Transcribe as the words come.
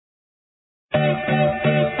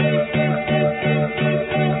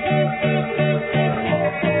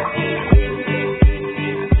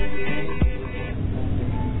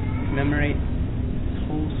Commemorate this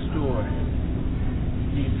whole store.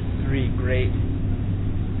 These three great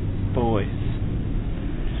boys.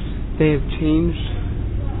 They have changed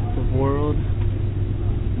the world,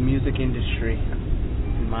 the music industry,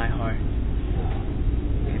 in my heart.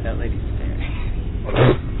 Look at that lady staring.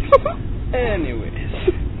 Anyways.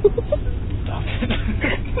 Stop it.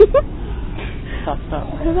 Stop.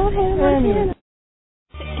 What about him?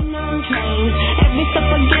 Sitting on trains, every stop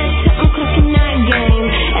I get to, I'm clocking that game.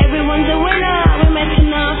 Everyone's a winner, we're making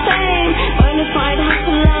our fame. Bonafide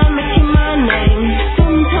hustler, making my name.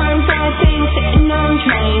 Sometimes I think sitting on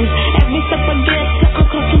trains, every stop I get to, I'm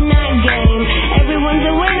clocking that game. Everyone's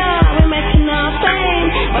a winner, we're making our fame.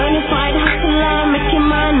 Bonafide hustler, making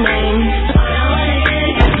my name.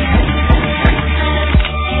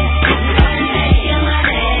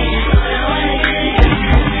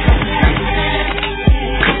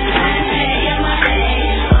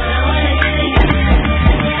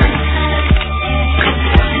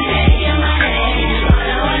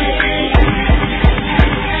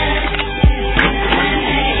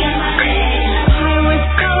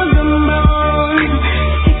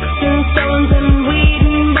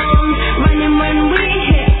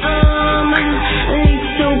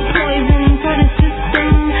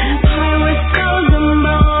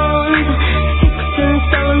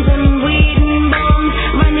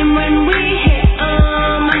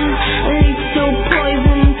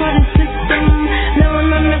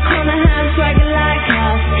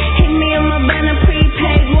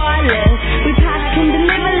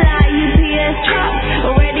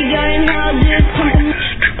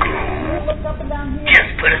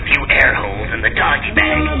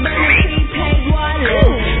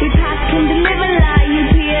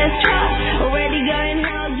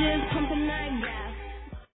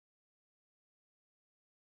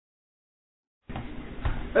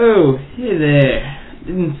 Oh, hey there.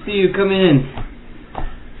 Didn't see you come in.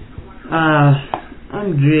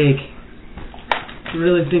 I'm Jake. I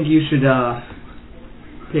really think you should,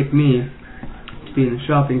 pick me to be in the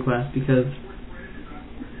shopping class because,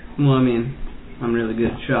 well, I mean, I'm really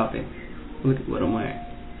good at shopping. Look at what I'm wearing.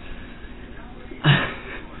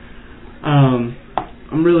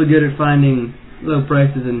 I'm really good at finding low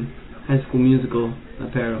prices in High School Musical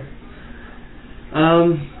apparel.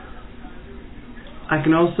 I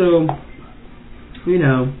can also, you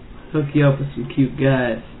know, hook you up with some cute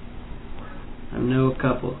guys. I know a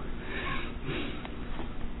couple.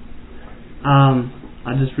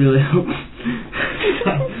 I just really hope.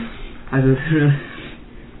 I just really.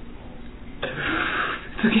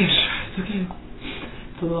 It's okay, it's okay.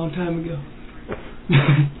 It's a long time ago.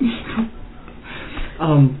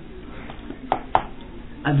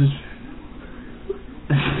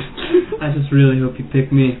 I just really hope you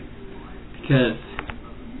pick me because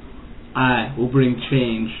I will bring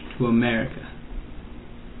change to America.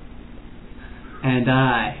 And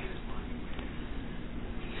I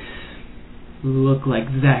look like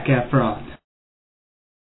Zac Efron.